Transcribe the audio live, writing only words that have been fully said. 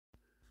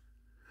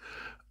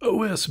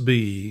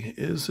OSB,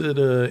 is it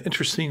an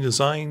interesting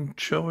design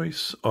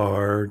choice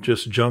or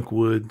just junk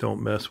wood?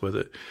 Don't mess with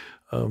it.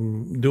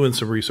 Doing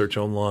some research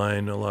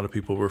online, a lot of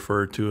people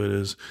refer to it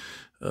as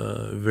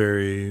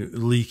very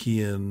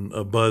leaky and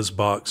a buzz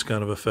box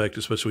kind of effect,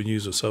 especially when you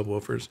use the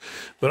subwoofers.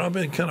 But I've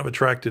been kind of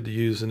attracted to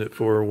using it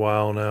for a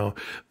while now.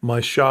 My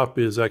shop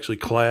is actually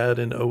clad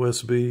in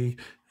OSB,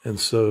 and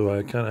so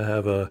I kind of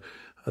have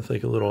I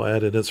think a little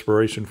added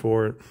inspiration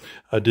for it.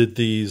 I did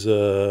these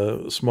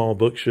small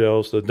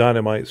bookshelves, the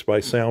Dynamites by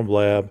Sound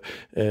Lab,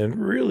 and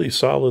really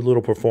solid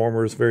little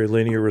performers, very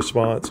linear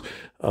response.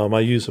 I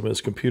use them as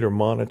computer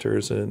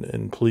monitors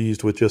and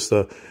pleased with just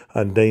a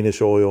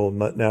Danish oil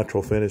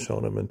natural finish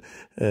on them.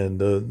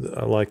 And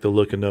I like the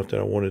look enough that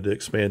I wanted to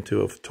expand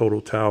to a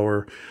total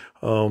tower.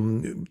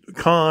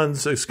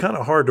 Cons, it's kind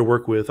of hard to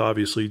work with,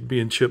 obviously.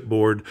 Being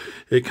chipboard,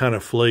 it kind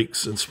of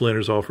flakes and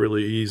splinters off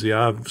really easy.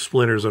 I have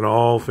splinters in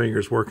all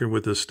fingers working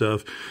with this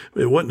stuff.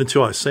 It wasn't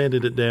until I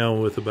sanded it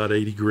down with about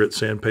 80 grit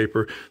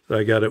sandpaper that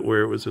I got it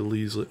where it was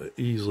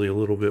easily a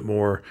little bit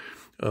more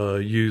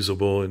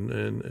usable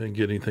and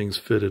getting things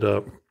fitted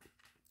up.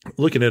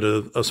 Looking at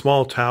a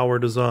small tower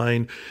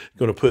design,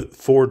 going to put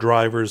 4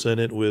 drivers in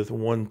it with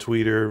 1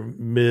 tweeter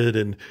mid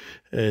and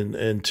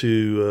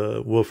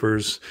 2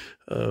 woofers,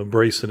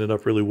 bracing it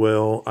up really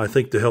well. I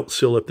think to help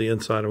seal up the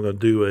inside, I'm going to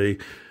do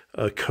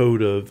a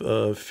coat of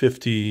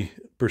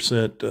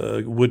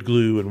 50% wood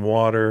glue and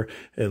water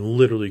and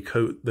literally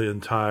coat the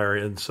entire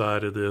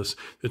inside of this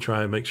to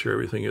try and make sure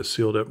everything is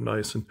sealed up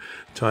nice and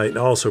tight. And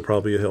also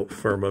probably help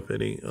firm up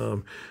any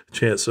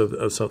chance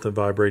of something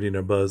vibrating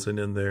or buzzing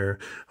in there.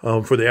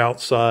 For the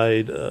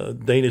outside,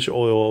 Danish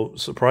oil,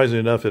 surprisingly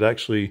enough, it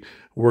actually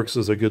works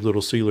as a good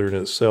little sealer in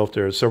itself.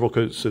 There are several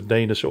coats of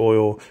Danish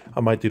oil.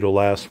 I might do the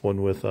last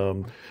one with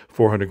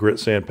 400 grit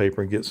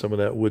sandpaper and get some of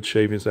that wood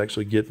shavings to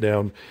actually get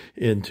down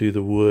into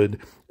the wood.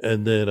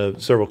 And then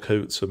several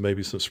coats of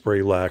maybe some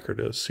spray lacquer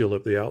to seal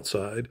up the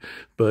outside.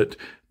 But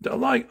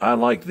I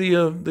like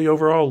the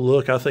overall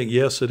look. I think,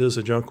 yes, it is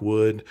a junk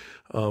wood,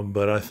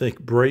 but I think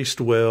braced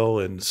well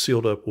and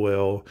sealed up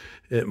well,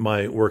 it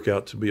might work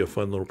out to be a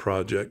fun little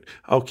project.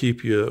 I'll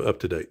keep you up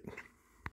to date.